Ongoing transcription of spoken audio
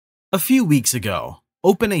A few weeks ago,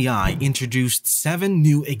 OpenAI introduced 7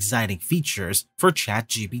 new exciting features for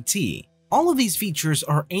ChatGPT. All of these features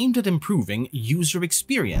are aimed at improving user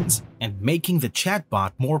experience and making the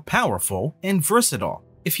chatbot more powerful and versatile.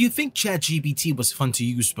 If you think ChatGPT was fun to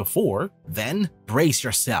use before, then brace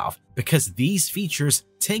yourself because these features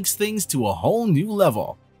takes things to a whole new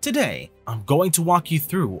level. Today, I'm going to walk you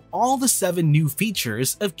through all the 7 new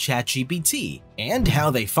features of ChatGPT and how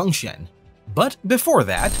they function. But before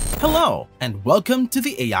that, hello and welcome to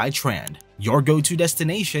the AI Trend, your go-to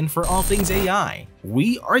destination for all things AI.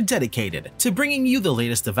 We are dedicated to bringing you the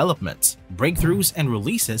latest developments, breakthroughs, and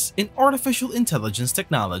releases in artificial intelligence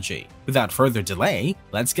technology. Without further delay,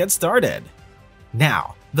 let's get started.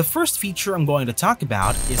 Now, the first feature I'm going to talk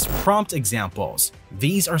about is prompt examples.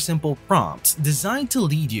 These are simple prompts designed to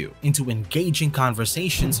lead you into engaging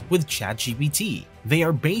conversations with ChatGPT. They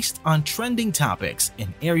are based on trending topics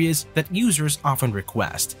in areas that users often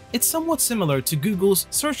request. It's somewhat similar to Google's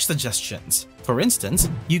search suggestions. For instance,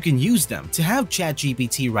 you can use them to have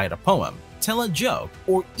ChatGPT write a poem, tell a joke,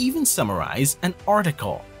 or even summarize an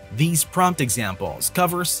article. These prompt examples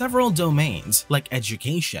cover several domains like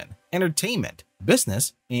education, entertainment,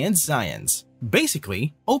 business, and science.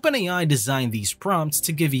 Basically, OpenAI designed these prompts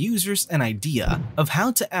to give users an idea of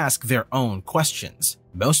how to ask their own questions.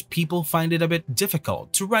 Most people find it a bit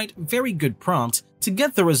difficult to write very good prompts to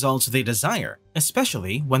get the results they desire,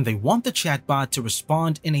 especially when they want the chatbot to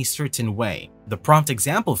respond in a certain way. The prompt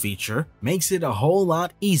example feature makes it a whole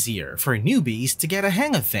lot easier for newbies to get a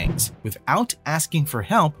hang of things without asking for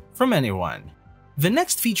help from anyone. The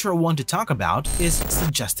next feature I want to talk about is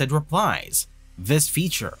suggested replies. This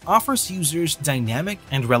feature offers users dynamic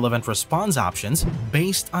and relevant response options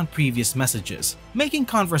based on previous messages, making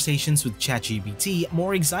conversations with ChatGPT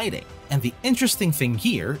more exciting. And the interesting thing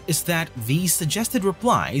here is that these suggested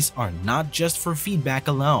replies are not just for feedback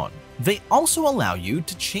alone. They also allow you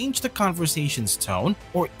to change the conversation's tone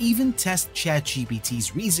or even test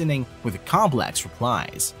ChatGPT's reasoning with complex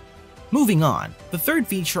replies. Moving on, the third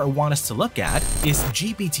feature I want us to look at is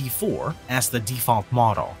GPT-4 as the default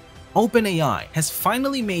model. OpenAI has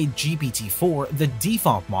finally made GPT-4 the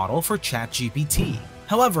default model for ChatGPT.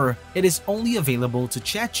 However, it is only available to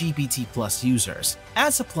ChatGPT Plus users.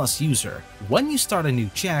 As a Plus user, when you start a new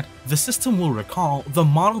chat, the system will recall the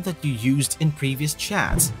model that you used in previous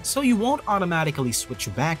chats, so you won't automatically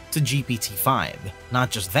switch back to GPT-5. Not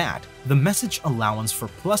just that, the message allowance for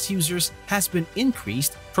Plus users has been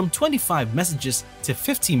increased from 25 messages to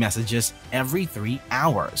 50 messages every 3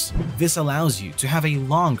 hours. This allows you to have a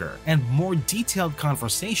longer and more detailed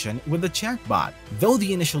conversation with the chatbot. Though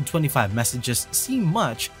the initial 25 messages seem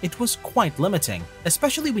much, it was quite limiting,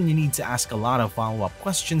 especially when you need to ask a lot of follow-up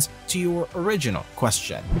questions to your original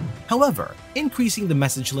question. However, increasing the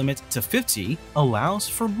message limit to 50 allows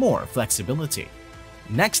for more flexibility.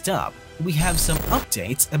 Next up, we have some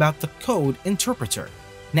updates about the code interpreter.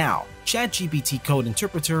 Now, ChatGPT Code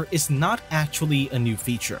Interpreter is not actually a new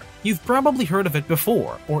feature. You've probably heard of it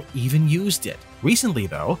before or even used it. Recently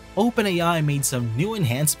though, OpenAI made some new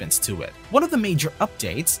enhancements to it. One of the major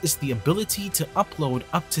updates is the ability to upload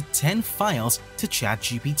up to 10 files to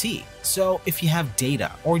ChatGPT. So if you have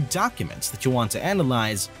data or documents that you want to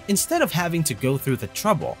analyze, instead of having to go through the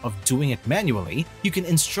trouble of doing it manually, you can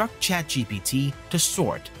instruct ChatGPT to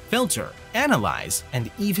sort, filter, analyze, and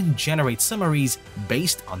even generate summaries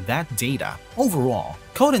based on that data. Overall,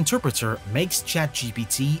 Code Interpreter makes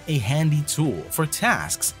ChatGPT a handy tool for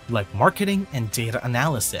tasks like marketing and data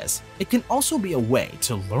analysis. It can also be a way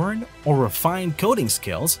to learn or refine coding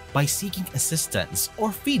skills by seeking assistance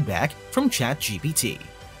or feedback from ChatGPT.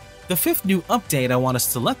 The fifth new update I want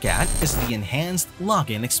us to look at is the enhanced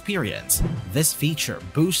login experience. This feature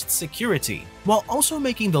boosts security while also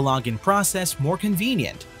making the login process more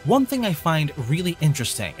convenient. One thing I find really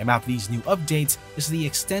interesting about these new updates is the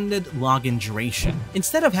extended login duration.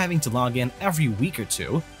 Instead of having to log in every week or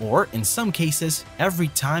two, or in some cases, every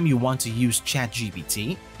time you want to use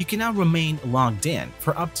ChatGPT, you can now remain logged in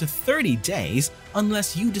for up to 30 days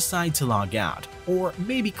unless you decide to log out, or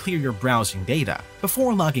maybe clear your browsing data.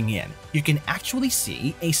 Before logging in, you can actually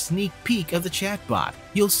see a sneak peek of the chatbot.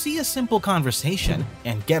 You'll see a simple conversation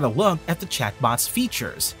and get a look at the chatbot's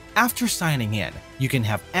features. After signing in, you can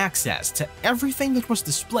have access to everything that was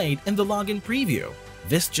displayed in the login preview.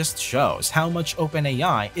 This just shows how much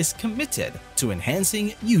OpenAI is committed to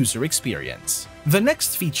enhancing user experience. The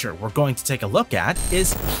next feature we're going to take a look at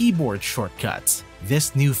is keyboard shortcuts.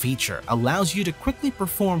 This new feature allows you to quickly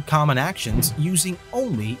perform common actions using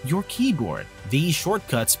only your keyboard. These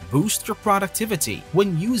shortcuts boost your productivity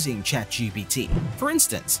when using ChatGPT. For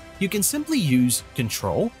instance, you can simply use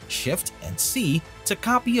Ctrl, Shift, and C to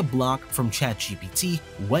copy a block from ChatGPT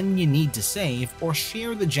when you need to save or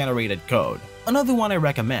share the generated code. Another one I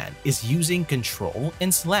recommend is using Ctrl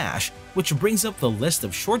and Slash, which brings up the list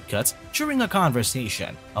of shortcuts during a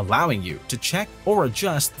conversation, allowing you to check or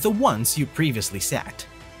adjust the ones you previously set.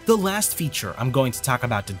 The last feature I'm going to talk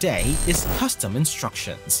about today is custom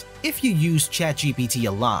instructions. If you use ChatGPT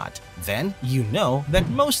a lot, then you know that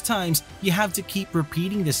most times you have to keep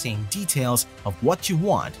repeating the same details of what you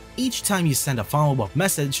want each time you send a follow-up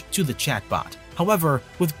message to the chatbot. However,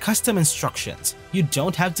 with custom instructions, you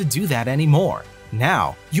don't have to do that anymore.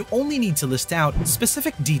 Now, you only need to list out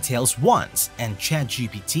specific details once, and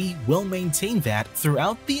ChatGPT will maintain that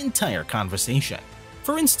throughout the entire conversation.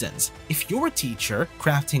 For instance, if you're a teacher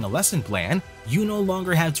crafting a lesson plan, you no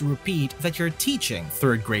longer have to repeat that you're teaching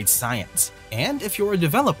third grade science. And if you're a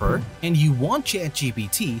developer and you want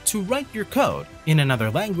ChatGPT to write your code in another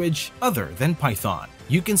language other than Python,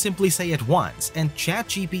 you can simply say it once and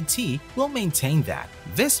ChatGPT will maintain that.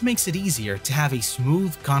 This makes it easier to have a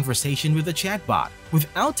smooth conversation with a chatbot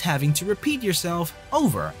without having to repeat yourself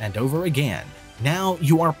over and over again. Now,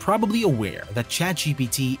 you are probably aware that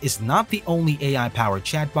ChatGPT is not the only AI-powered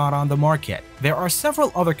chatbot on the market. There are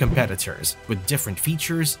several other competitors with different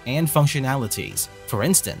features and functionalities. For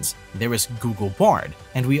instance, there is Google Bard,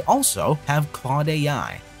 and we also have Claude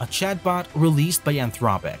AI, a chatbot released by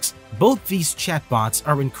Anthropic. Both these chatbots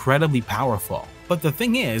are incredibly powerful. But the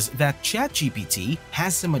thing is that ChatGPT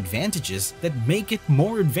has some advantages that make it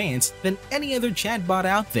more advanced than any other chatbot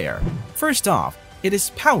out there. First off, it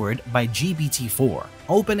is powered by GPT-4,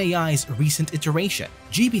 OpenAI's recent iteration.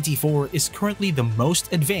 GPT-4 is currently the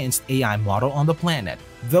most advanced AI model on the planet.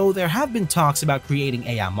 Though there have been talks about creating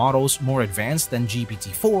AI models more advanced than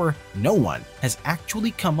GPT-4, no one has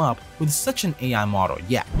actually come up with such an AI model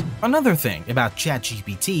yet. Another thing about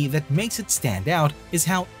ChatGPT that makes it stand out is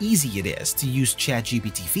how easy it is to use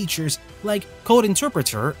ChatGPT features like code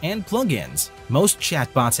interpreter and plugins. Most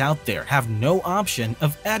chatbots out there have no option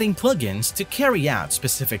of adding plugins to carry out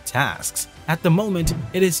specific tasks. At the moment,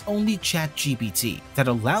 it is only ChatGPT that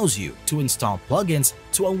allows you to install plugins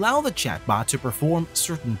to allow the chatbot to perform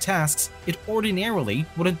certain tasks it ordinarily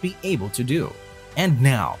wouldn't be able to do. And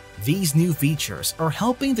now, these new features are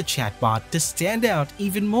helping the chatbot to stand out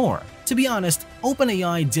even more. To be honest,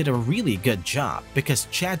 OpenAI did a really good job because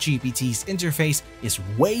ChatGPT's interface is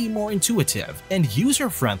way more intuitive and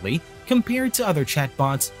user-friendly compared to other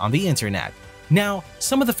chatbots on the internet. Now,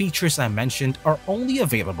 some of the features I mentioned are only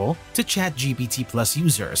available to ChatGPT Plus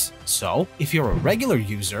users, so if you're a regular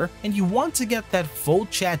user and you want to get that full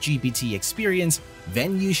ChatGPT experience,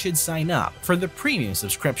 then you should sign up for the premium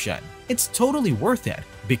subscription. It's totally worth it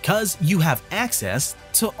because you have access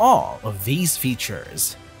to all of these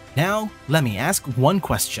features. Now, let me ask one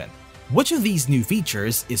question. Which of these new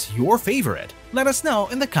features is your favorite? Let us know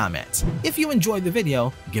in the comments. If you enjoyed the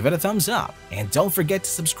video, give it a thumbs up and don't forget to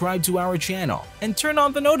subscribe to our channel and turn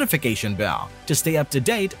on the notification bell to stay up to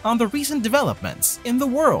date on the recent developments in the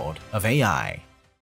world of AI.